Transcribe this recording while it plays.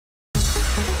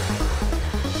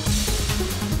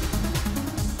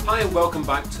Hi and welcome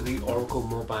back to the Oracle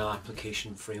Mobile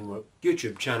Application Framework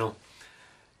YouTube channel.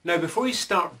 Now before you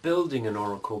start building an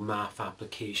Oracle MAF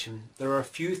application, there are a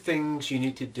few things you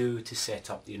need to do to set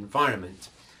up the environment.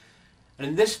 And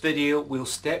in this video we'll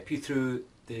step you through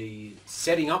the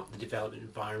setting up the development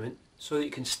environment so that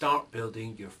you can start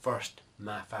building your first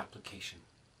MAF application.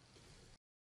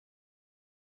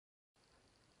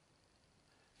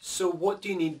 So what do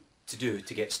you need to do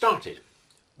to get started?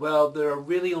 Well, there are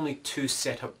really only two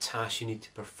setup tasks you need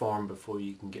to perform before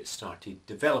you can get started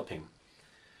developing.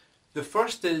 The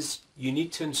first is you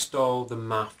need to install the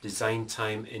MAF design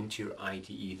time into your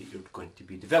IDE that you're going to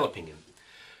be developing in.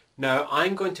 Now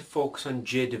I'm going to focus on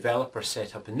JDeveloper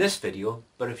setup in this video,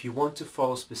 but if you want to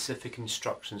follow specific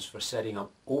instructions for setting up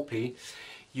OP,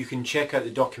 you can check out the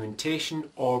documentation,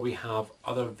 or we have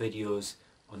other videos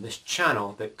on this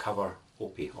channel that cover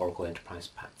OP, Oracle Enterprise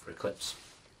Pack for Eclipse.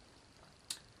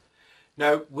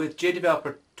 Now with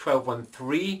JDeveloper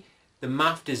 12.1.3, the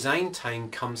MAF design time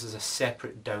comes as a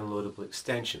separate downloadable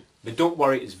extension. But don't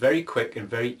worry, it's very quick and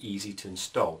very easy to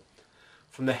install.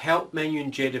 From the help menu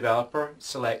in JDeveloper,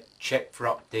 select check for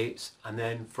updates, and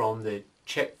then from the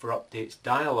check for updates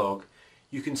dialog,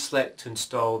 you can select to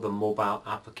install the mobile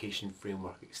application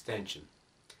framework extension.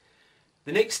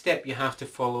 The next step you have to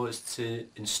follow is to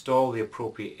install the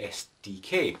appropriate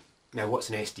SDK. Now what's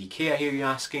an SDK, I hear you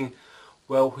asking?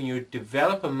 Well, when you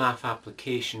develop a MAF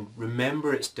application,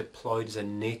 remember it's deployed as a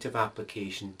native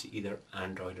application to either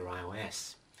Android or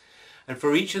iOS. And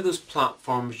for each of those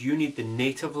platforms you need the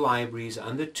native libraries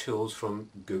and the tools from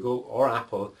Google or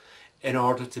Apple in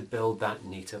order to build that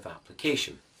native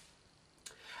application.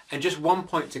 And just one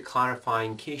point to clarify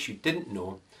in case you didn't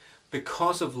know,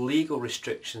 because of legal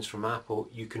restrictions from Apple,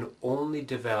 you can only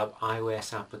develop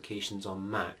iOS applications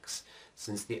on Macs,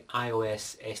 since the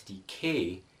iOS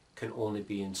SDK can only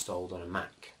be installed on a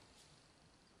Mac.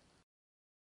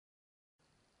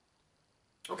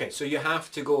 Okay, so you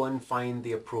have to go and find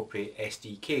the appropriate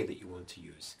SDK that you want to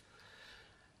use.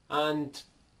 And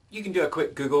you can do a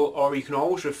quick Google, or you can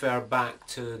always refer back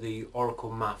to the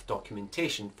Oracle MAF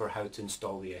documentation for how to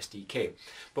install the SDK.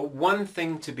 But one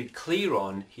thing to be clear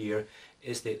on here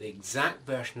is that the exact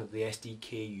version of the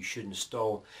SDK you should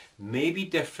install may be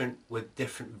different with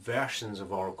different versions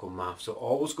of Oracle MAF. So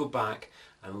always go back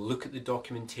and look at the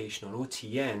documentation on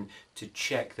OTN to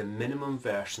check the minimum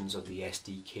versions of the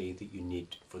SDK that you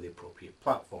need for the appropriate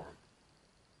platform.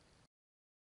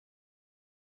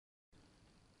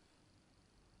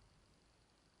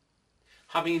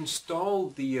 Having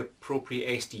installed the appropriate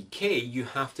SDK, you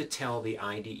have to tell the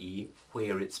IDE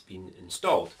where it's been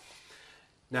installed.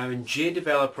 Now in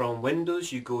JDeveloper on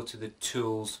Windows, you go to the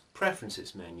Tools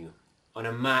Preferences menu. On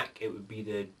a Mac, it would be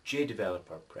the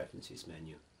JDeveloper Preferences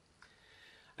menu.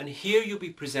 And here you'll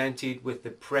be presented with the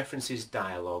Preferences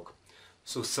dialog.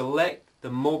 So select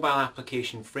the Mobile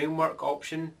Application Framework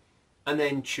option and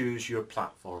then choose your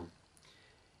platform.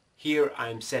 Here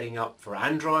I'm setting up for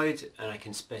Android, and I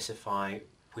can specify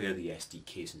where the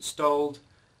SDK is installed,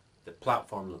 the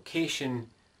platform location,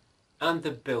 and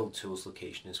the build tools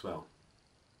location as well.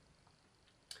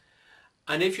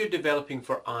 And if you're developing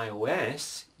for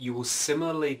iOS, you will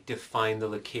similarly define the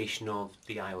location of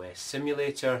the iOS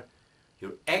simulator,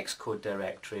 your Xcode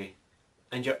directory,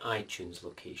 and your iTunes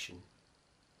location.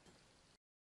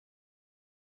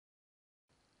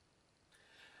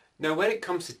 Now when it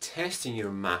comes to testing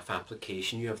your MAF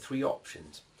application, you have three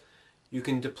options. You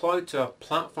can deploy to a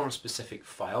platform-specific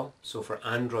file, so for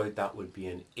Android that would be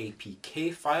an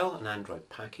APK file, an Android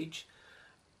package,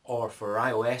 or for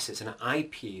iOS it's an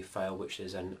IPA file, which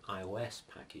is an iOS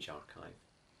package archive.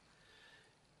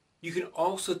 You can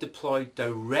also deploy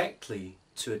directly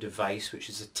to a device which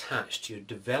is attached to your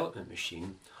development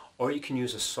machine, or you can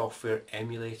use a software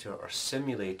emulator or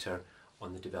simulator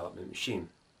on the development machine.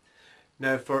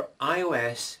 Now for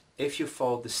iOS, if you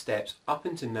followed the steps up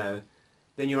until now,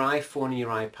 then your iPhone and your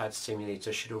iPad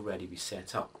simulator should already be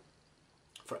set up.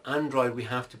 For Android, we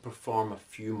have to perform a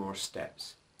few more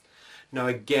steps. Now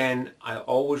again, I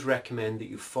always recommend that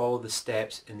you follow the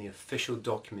steps in the official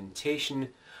documentation.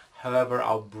 However,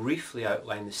 I'll briefly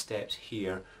outline the steps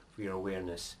here for your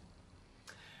awareness.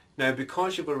 Now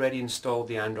because you've already installed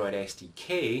the Android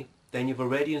SDK, then you've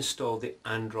already installed the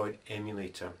Android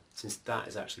emulator, since that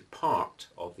is actually part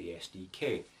of the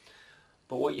SDK.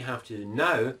 But what you have to do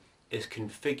now is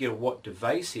configure what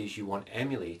devices you want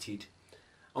emulated,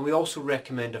 and we also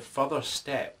recommend a further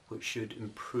step which should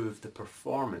improve the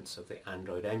performance of the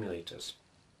Android emulators.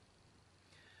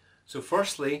 So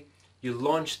firstly, you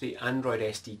launch the Android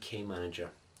SDK Manager.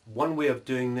 One way of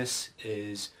doing this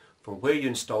is from where you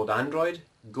installed Android,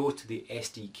 go to the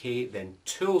SDK, then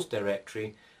Tools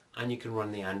directory, and you can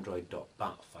run the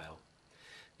android.bat file.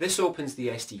 This opens the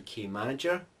SDK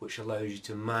manager, which allows you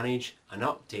to manage and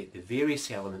update the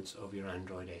various elements of your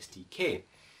Android SDK.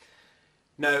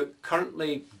 Now,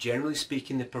 currently, generally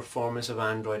speaking, the performance of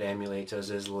Android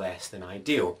emulators is less than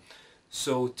ideal.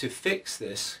 So to fix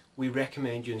this, we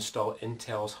recommend you install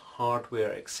Intel's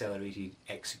Hardware Accelerated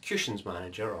Executions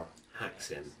Manager, or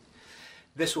HACSIM.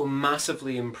 This will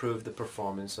massively improve the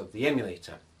performance of the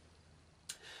emulator.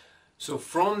 So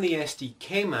from the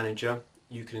SDK manager,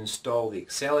 you can install the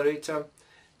accelerator,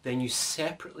 then you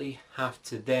separately have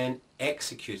to then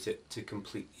execute it to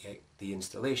complete the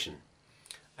installation.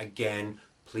 Again,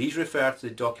 please refer to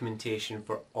the documentation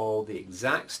for all the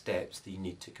exact steps that you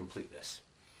need to complete this.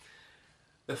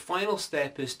 The final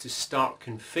step is to start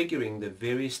configuring the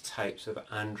various types of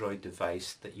Android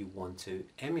device that you want to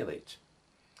emulate.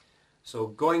 So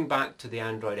going back to the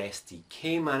Android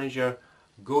SDK manager,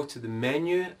 go to the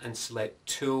menu and select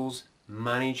Tools,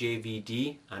 Manage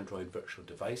AVD, Android Virtual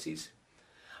Devices.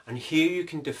 And here you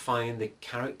can define the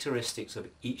characteristics of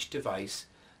each device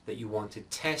that you want to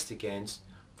test against,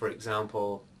 for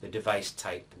example, the device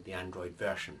type, the Android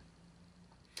version.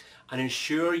 And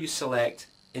ensure you select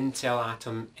Intel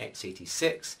Atom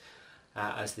x86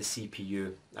 as the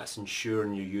CPU. That's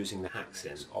ensuring you're using the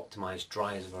HACSIM optimized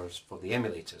drivers for the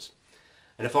emulators.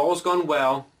 And if all's gone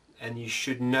well, and you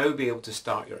should now be able to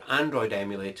start your Android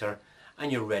emulator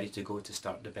and you're ready to go to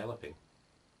start developing.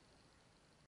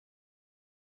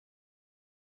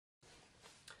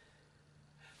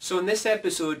 So in this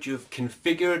episode you've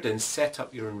configured and set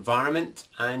up your environment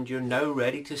and you're now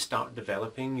ready to start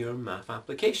developing your MAF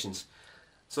applications.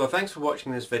 So thanks for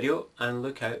watching this video and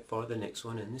look out for the next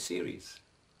one in the series.